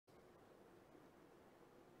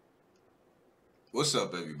What's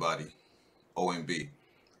up, everybody? OMB.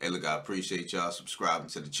 Hey, look, I appreciate y'all subscribing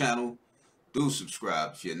to the channel. Do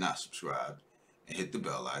subscribe if you're not subscribed, and hit the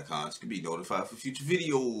bell icon to be notified for future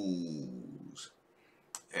videos.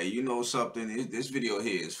 Hey, you know something? This video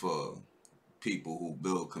here is for people who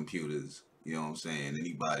build computers. You know what I'm saying?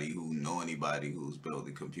 Anybody who know anybody who's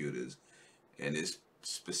building computers, and it's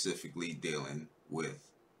specifically dealing with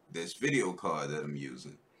this video card that I'm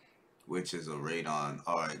using, which is a Radeon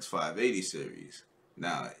RX 580 series.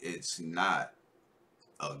 Now, it's not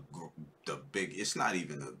a the big. It's not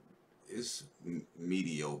even a. It's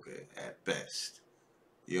mediocre at best.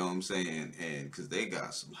 You know what I'm saying? And because they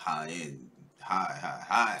got some high end,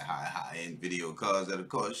 high end video cards that'll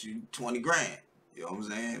cost you 20 grand. You know what I'm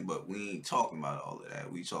saying? But we ain't talking about all of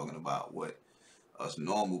that. We talking about what us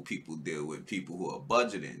normal people deal with. People who are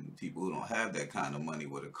budgeting. People who don't have that kind of money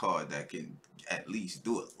with a card that can at least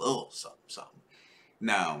do a little something, something.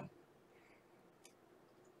 Now,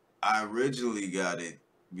 I originally got it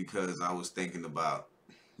because I was thinking about,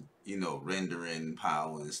 rendering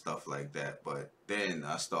power and stuff like that. But then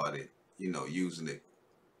I started, using it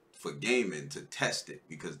for gaming to test it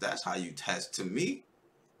because that's how you test. To me,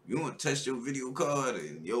 you want to test your video card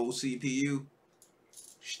and your CPU,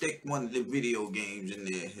 stick one of the video games in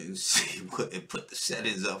there and see what, and put the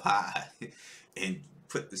settings up high, and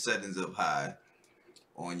put the settings up high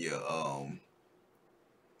on your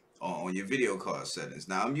on your video card settings.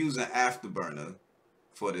 Now I'm using Afterburner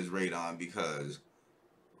for this Radeon because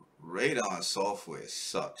Radeon software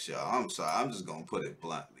sucks, y'all. I'm sorry. I'm just gonna put it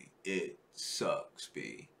bluntly. It sucks,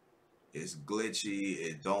 B. It's glitchy.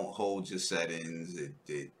 It don't hold your settings. It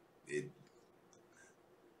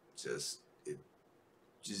just it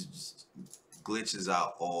just glitches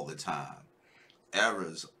out all the time.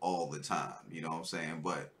 Errors all the time. You know what I'm saying?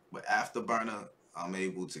 But Afterburner, I'm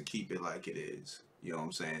able to keep it like it is. You know what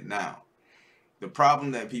I'm saying? Now, the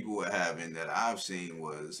problem that people were having that I've seen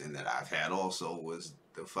was, and that I've had also, was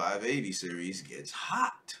the 580 series gets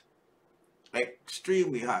hot,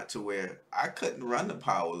 extremely hot, to where I couldn't run the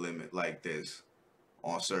power limit like this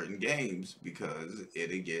on certain games because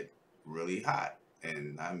it'd get really hot.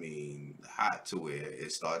 And I mean hot to where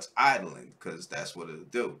it starts idling, because that's what it'll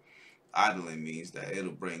do. Idling means that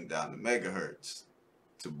it'll bring down the megahertz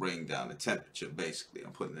to bring down the temperature, basically.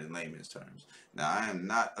 I'm putting it in layman's terms. Now, I am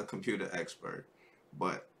not a computer expert,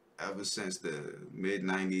 but ever since the mid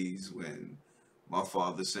 90s, when my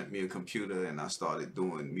father sent me a computer and I started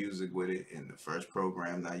doing music with it, and the first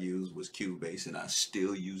program I used was Cubase, and I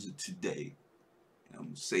still use it today. And I'm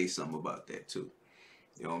gonna say something about that too.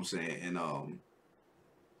 You know what I'm saying? And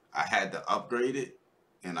I had to upgrade it,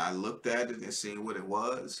 and I looked at it and seen what it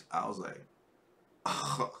was. I was like,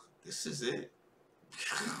 oh, this is it.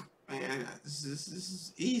 Man, this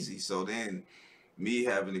is easy. So then, me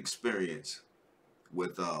having experience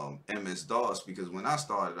with MS DOS, because when I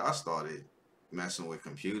started messing with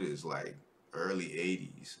computers like early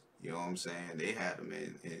 '80s. You know what I'm saying? They had them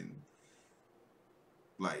in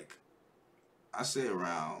like, I say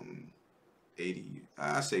around 80.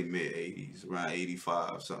 I say mid '80s, around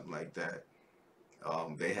 '85, something like that.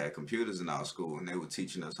 They had computers in our school, and they were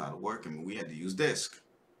teaching us how to work them, and we had to use disk.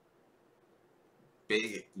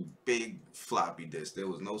 Big, big floppy disk. There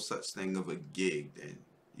was no such thing of a gig then.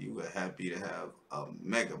 You were happy to have a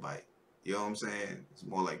megabyte. You know what I'm saying? It's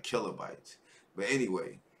more like kilobytes. But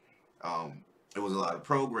anyway, there was a lot of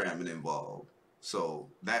programming involved. So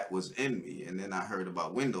that was in me. And then I heard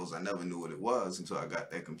about Windows. I never knew what it was until I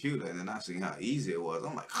got that computer. And then I seen how easy it was.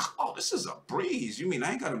 I'm like, oh, this is a breeze. You mean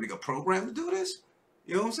I ain't got to make a program to do this?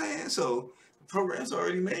 You know what I'm saying? So the program's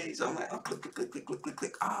already made. So I'm like, oh, click, click, click, click, click, click,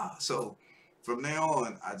 click. Ah, so from there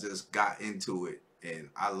on, I just got into it,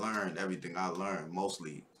 and I learned everything I learned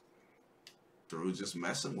mostly through just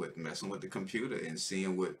messing with the computer and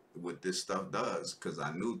seeing what this stuff does. Because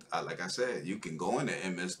I knew, like I said, you can go into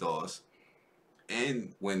MS DOS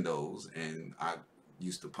and Windows, and I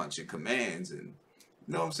used to punch in commands and,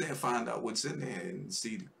 you know what I'm saying, find out what's in there and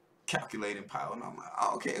see the calculating power. And I'm like,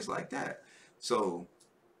 oh, okay, it's like that. So,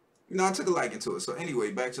 I took a liking to it. So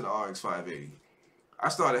anyway, back to the RX 580. I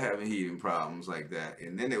started having heating problems like that,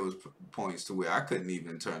 and then there was points to where I couldn't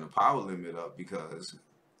even turn the power limit up because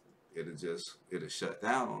it'll shut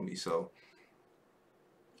down on me. So,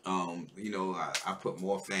 I put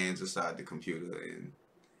more fans inside the computer, and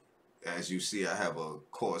as you see, I have a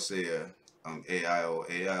Corsair AIO.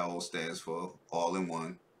 AIO stands for all in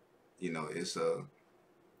one. It's a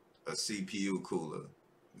CPU cooler.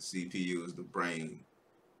 The CPU is the brain.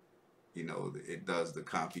 It does the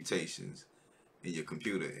computations in your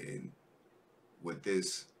computer, and with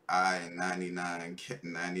this i99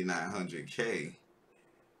 9900K,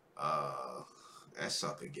 that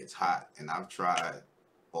sucker gets hot. And I've tried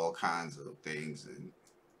all kinds of things, and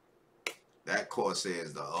that Corsair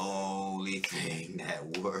is the only thing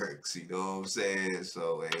that works. You know what I'm saying?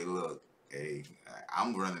 So hey, look, hey,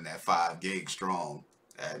 I'm running that 5 gig strong.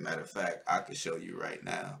 As a matter of fact, I can show you right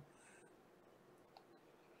now.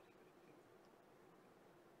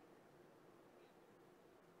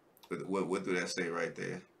 What do that say right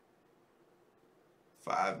there?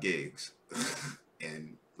 5 gigs.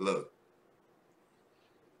 And look,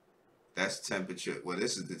 that's temperature. Well,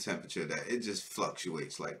 this is the temperature that it just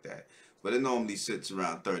fluctuates like that. But it normally sits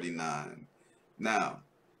around 39. Now,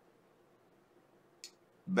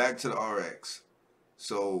 back to the RX.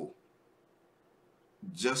 So,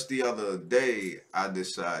 just the other day, I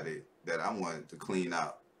decided that I wanted to clean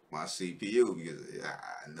out my CPU because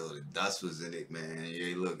I know the dust was in it, man.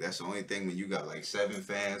 Yeah, look, that's the only thing when you got like 7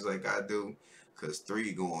 fans like I do, because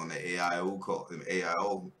 3 go on the AIO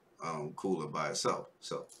cooler by itself.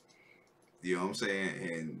 So, you know what I'm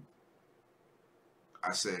saying? And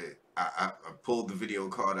I said, I pulled the video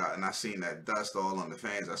card out and I seen that dust all on the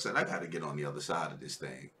fans. I said, I got to get on the other side of this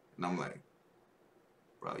thing. And I'm like,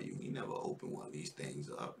 bro, you never open one of these things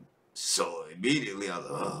up. So immediately I was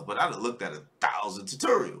like, ugh. But I'd have looked at 1,000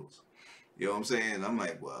 tutorials. You know what I'm saying? I'm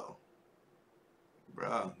like, well,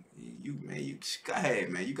 bro, you go ahead,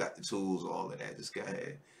 man. You got the tools, all of that. Just go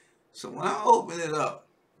ahead. So when I open it up,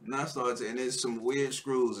 and I started to, and there's some weird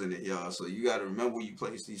screws in it, y'all. So you got to remember where you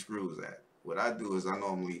place these screws at. What I do is I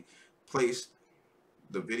normally place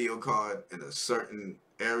the video card in a certain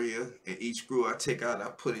area, and each screw I take out, I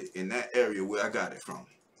put it in that area where I got it from.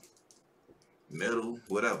 Middle,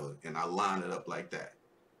 whatever, and I line it up like that.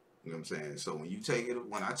 You know what I'm saying? So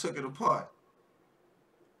when I took it apart,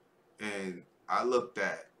 and I looked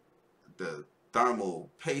at the thermal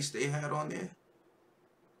paste they had on there,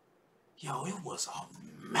 yo, it was a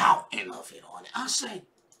mountain of it on it.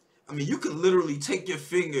 I mean, you could literally take your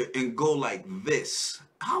finger and go like this.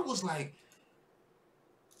 I was like,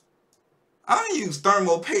 I used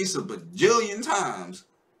thermal paste a bajillion times,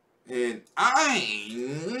 and I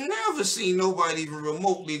ain't never seen nobody even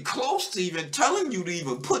remotely close to even telling you to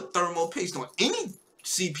even put thermal paste on any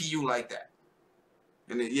CPU like that.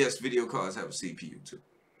 And then, yes, video cards have a CPU too.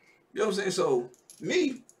 You know what I'm saying? So, let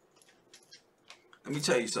me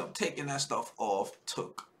tell you something. Taking that stuff off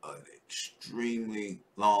took an extremely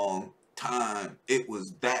long time. It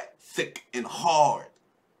was that thick and hard.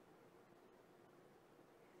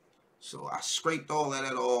 So I scraped all of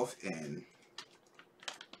that off and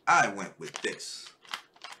I went with this.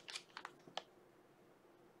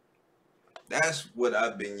 That's what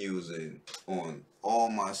I've been using on all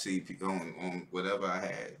my CPU, on whatever I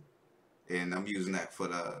had. And I'm using that for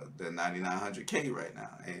the 9900K right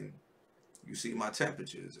now. And you see my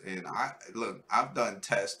temperatures. And I've done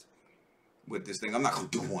tests with this thing. I'm not going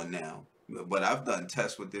to do one now. But I've done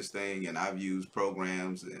tests with this thing, and I've used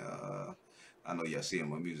programs. I know y'all seeing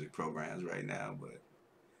my music programs right now, but,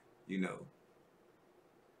 you know,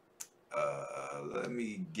 let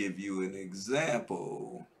me give you an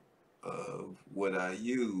example of what I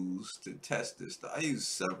use to test this stuff. I use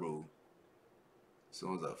several, as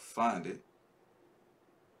soon as I find it.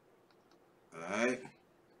 Alright.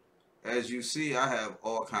 As you see, I have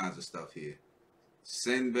all kinds of stuff here.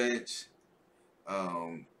 Cinebench,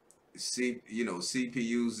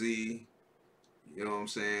 CPU-Z, you know what I'm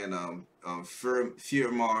saying?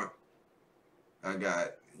 Fearmark. I got,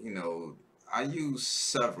 I use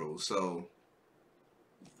several. So,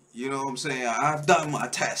 you know what I'm saying? I've done my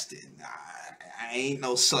testing. I ain't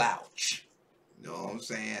no slouch. You know what I'm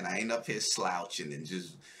saying? I ain't up here slouching and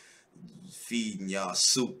just feeding y'all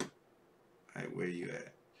soup. Right, where you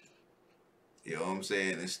at? You know what I'm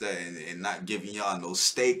saying? And not giving y'all no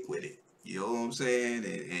steak with it. You know what I'm saying?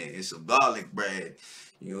 And some garlic bread.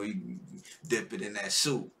 You dip it in that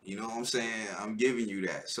soup. You know what I'm saying? I'm giving you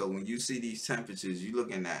that. So when you see these temperatures, you're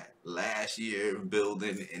looking at last year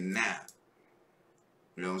building and now.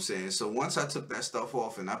 You know what I'm saying? So once I took that stuff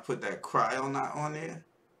off and I put that cryonaut on there,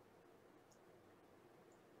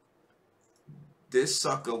 this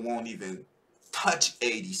sucker won't even touch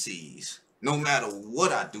ADCs. No matter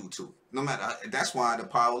what I do to it. That's why the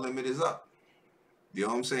power limit is up. You know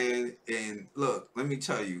what I'm saying? And look, let me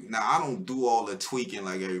tell you. Now, I don't do all the tweaking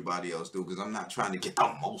like everybody else do because I'm not trying to get the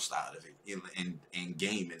most out of it in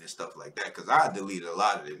gaming and stuff like that. Because I deleted a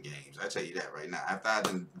lot of them games. I tell you that right now.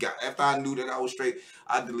 After I knew that I was straight,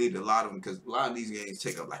 I deleted a lot of them because a lot of these games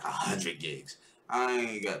take up like 100 gigs. I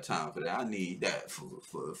ain't got time for that. I need that for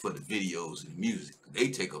the videos and the music.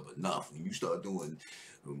 They take up enough. When you start doing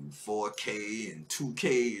 4K and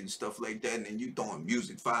 2K and stuff like that, and then you throwing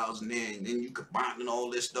music files in there, and then you combining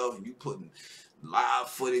all this stuff, and you putting live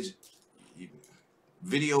footage,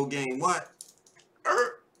 video game, what?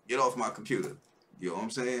 Get off my computer. You know what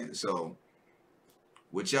I'm saying? So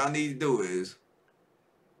what y'all need to do is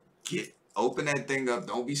open that thing up.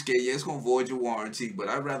 Don't be scared. Yeah, it's gonna void your warranty, but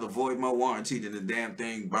I'd rather void my warranty than the damn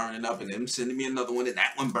thing burning up and them sending me another one and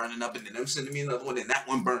that one burning up and then them sending me another one and that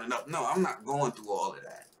one burning up. No, I'm not going through all of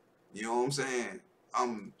that. You know what I'm saying?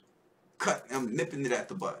 I'm nipping it at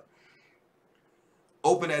the butt.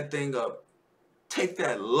 Open that thing up. Take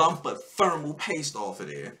that lump of thermal paste off of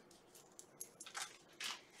there.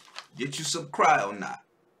 Get you some cryo knot.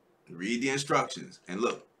 Read the instructions. And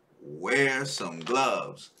look, wear some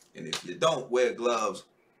gloves. And if you don't wear gloves,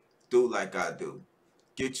 do like I do.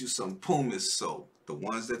 Get you some pumice soap. The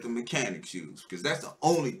ones that the mechanics use. Because that's the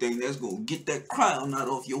only thing that's going to get that cryo knot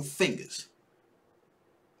off your fingers.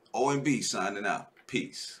 OMB signing out.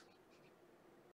 Peace.